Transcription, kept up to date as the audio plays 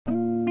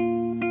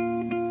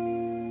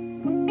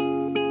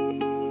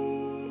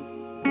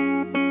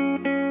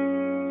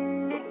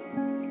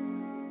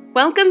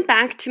Welcome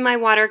back to my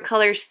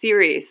watercolor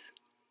series.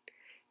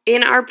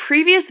 In our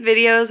previous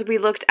videos, we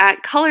looked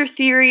at color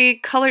theory,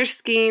 color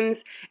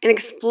schemes, and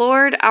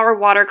explored our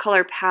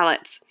watercolor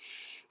palettes.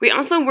 We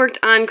also worked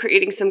on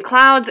creating some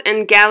clouds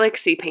and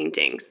galaxy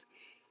paintings.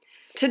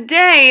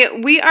 Today,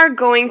 we are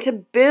going to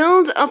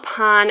build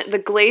upon the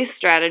glaze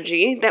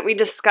strategy that we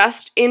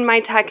discussed in my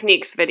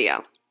techniques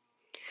video.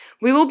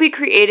 We will be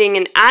creating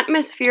an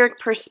atmospheric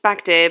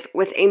perspective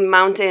with a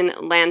mountain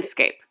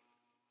landscape.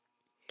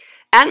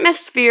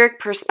 Atmospheric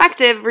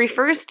perspective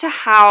refers to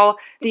how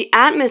the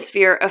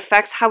atmosphere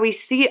affects how we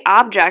see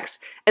objects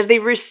as they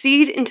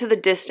recede into the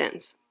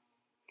distance.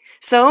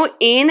 So,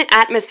 in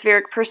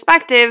atmospheric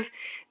perspective,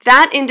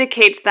 that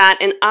indicates that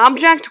an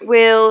object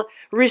will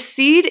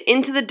recede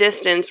into the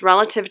distance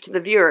relative to the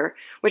viewer,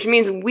 which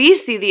means we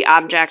see the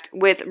object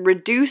with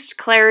reduced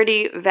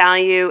clarity,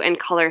 value, and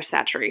color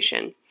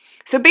saturation.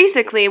 So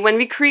basically, when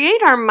we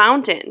create our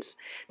mountains,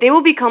 they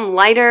will become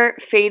lighter,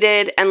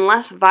 faded, and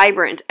less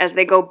vibrant as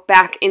they go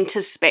back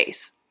into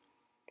space.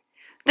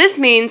 This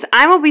means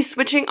I will be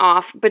switching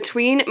off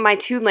between my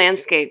two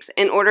landscapes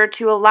in order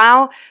to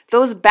allow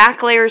those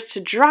back layers to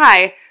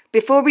dry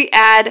before we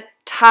add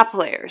top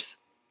layers.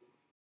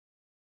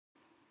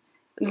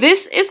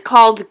 This is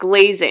called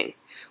glazing,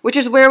 which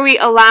is where we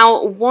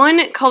allow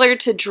one color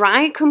to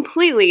dry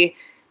completely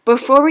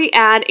before we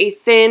add a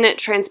thin,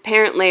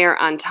 transparent layer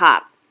on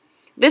top.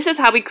 This is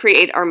how we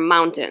create our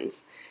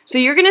mountains. So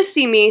you're going to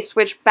see me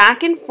switch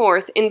back and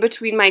forth in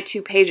between my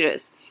two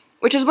pages,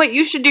 which is what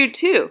you should do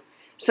too,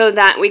 so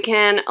that we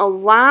can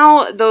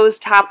allow those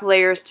top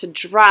layers to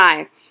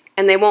dry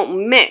and they won't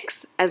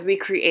mix as we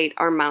create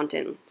our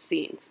mountain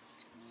scenes.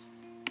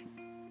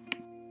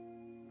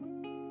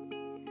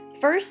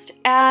 First,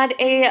 add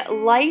a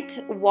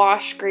light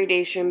wash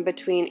gradation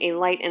between a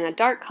light and a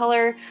dark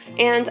color,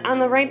 and on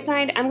the right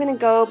side, I'm going to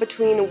go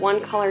between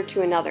one color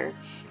to another.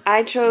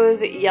 I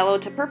chose yellow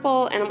to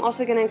purple, and I'm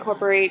also going to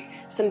incorporate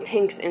some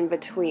pinks in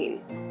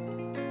between.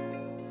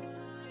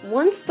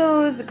 Once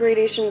those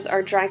gradations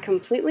are dry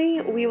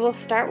completely, we will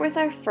start with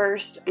our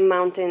first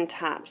mountain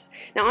tops.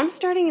 Now I'm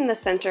starting in the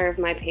center of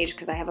my page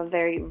because I have a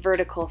very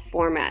vertical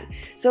format.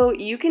 So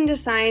you can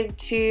decide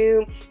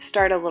to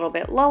start a little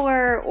bit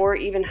lower or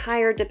even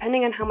higher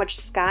depending on how much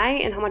sky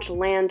and how much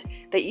land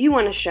that you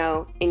want to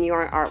show in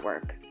your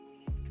artwork.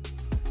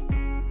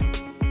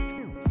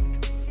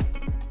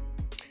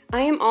 I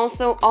am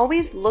also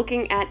always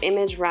looking at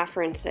image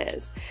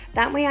references.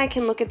 That way I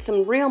can look at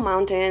some real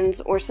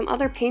mountains or some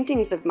other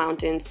paintings of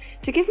mountains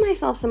to give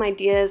myself some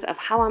ideas of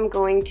how I'm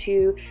going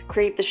to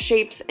create the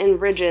shapes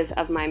and ridges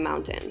of my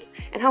mountains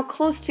and how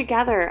close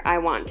together I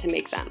want to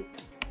make them.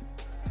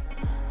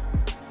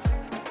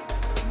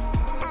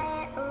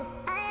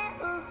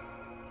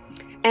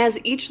 As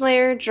each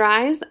layer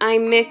dries, I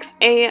mix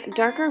a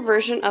darker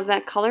version of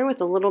that color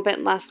with a little bit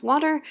less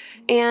water,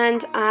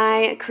 and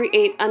I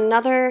create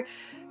another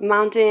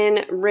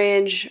mountain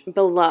ridge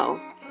below.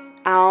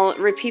 I'll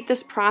repeat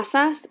this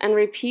process and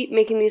repeat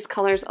making these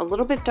colors a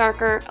little bit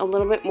darker, a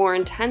little bit more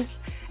intense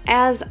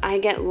as I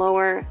get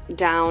lower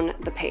down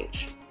the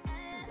page.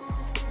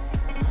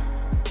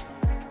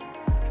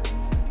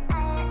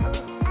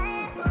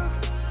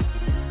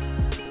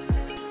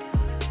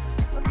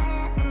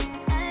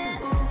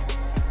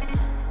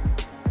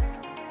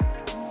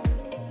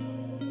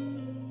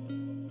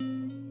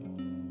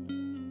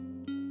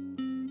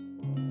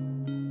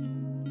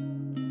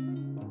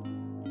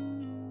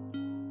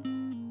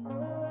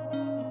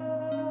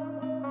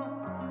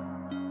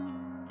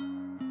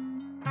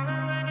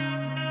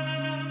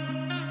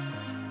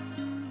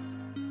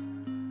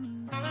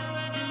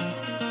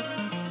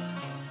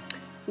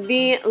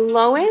 The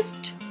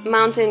lowest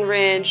mountain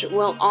ridge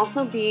will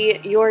also be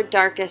your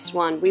darkest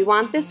one. We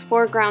want this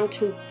foreground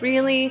to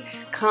really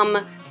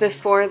come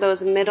before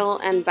those middle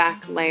and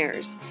back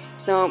layers.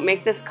 So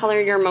make this color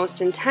your most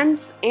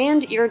intense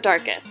and your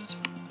darkest.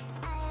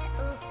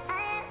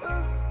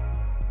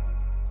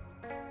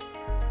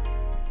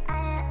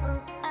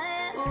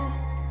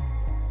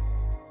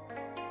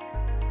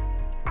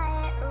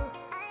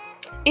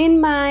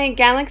 In my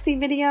galaxy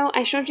video,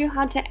 I showed you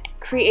how to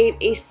create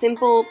a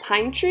simple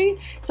pine tree.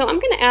 So I'm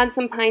going to add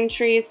some pine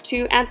trees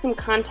to add some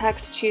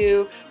context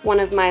to one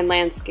of my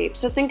landscapes.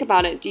 So think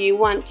about it. Do you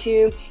want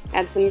to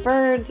add some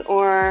birds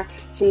or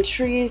some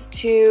trees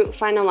to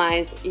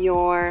finalize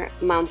your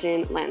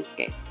mountain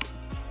landscape?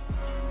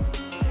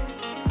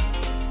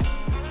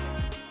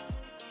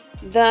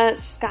 The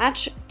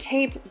Scotch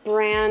Tape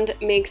brand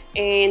makes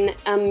an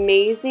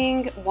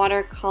amazing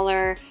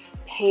watercolor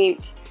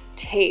paint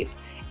tape,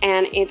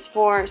 and it's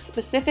for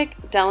specific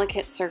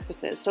delicate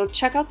surfaces. So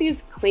check out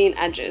these clean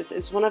edges.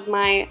 It's one of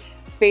my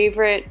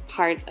favorite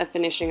parts of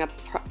finishing up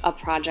a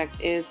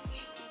project is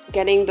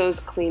getting those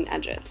clean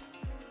edges.